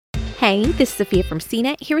Hey, this is Sophia from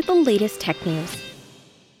CNET here with the latest tech news.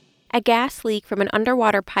 A gas leak from an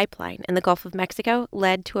underwater pipeline in the Gulf of Mexico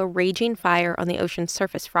led to a raging fire on the ocean's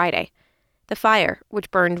surface Friday. The fire, which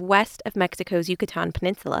burned west of Mexico's Yucatan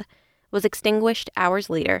Peninsula, was extinguished hours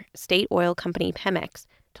later, state oil company Pemex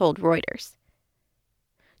told Reuters.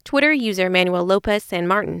 Twitter user Manuel Lopez San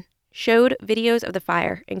Martin showed videos of the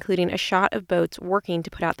fire, including a shot of boats working to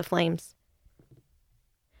put out the flames.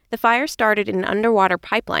 The fire started in an underwater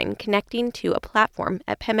pipeline connecting to a platform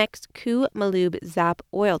at Pemex Maloob Zaap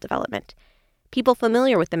oil development. People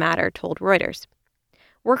familiar with the matter told Reuters.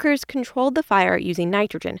 Workers controlled the fire using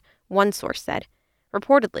nitrogen, one source said.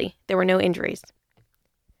 Reportedly, there were no injuries.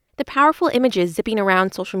 The powerful images zipping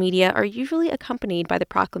around social media are usually accompanied by the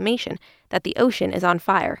proclamation that the ocean is on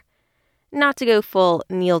fire. Not to go full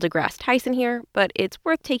Neil deGrasse Tyson here, but it's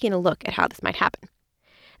worth taking a look at how this might happen.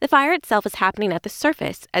 The fire itself is happening at the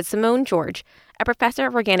surface, as Simone George, a professor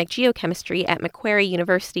of organic geochemistry at Macquarie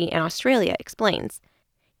University in Australia, explains.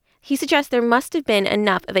 He suggests there must have been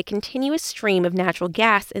enough of a continuous stream of natural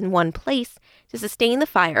gas in one place to sustain the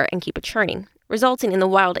fire and keep it churning, resulting in the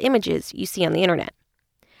wild images you see on the internet.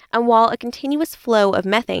 And while a continuous flow of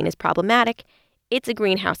methane is problematic, it's a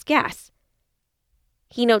greenhouse gas.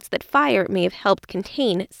 He notes that fire may have helped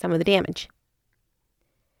contain some of the damage.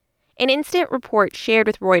 An instant report shared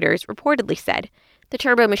with Reuters reportedly said the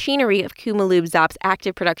turbo machinery of Maloob Zaap's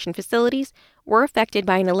active production facilities were affected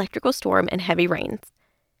by an electrical storm and heavy rains.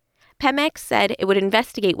 Pemex said it would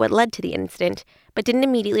investigate what led to the incident, but didn't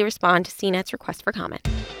immediately respond to CNET's request for comment.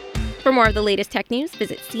 For more of the latest tech news,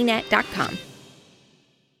 visit cnet.com.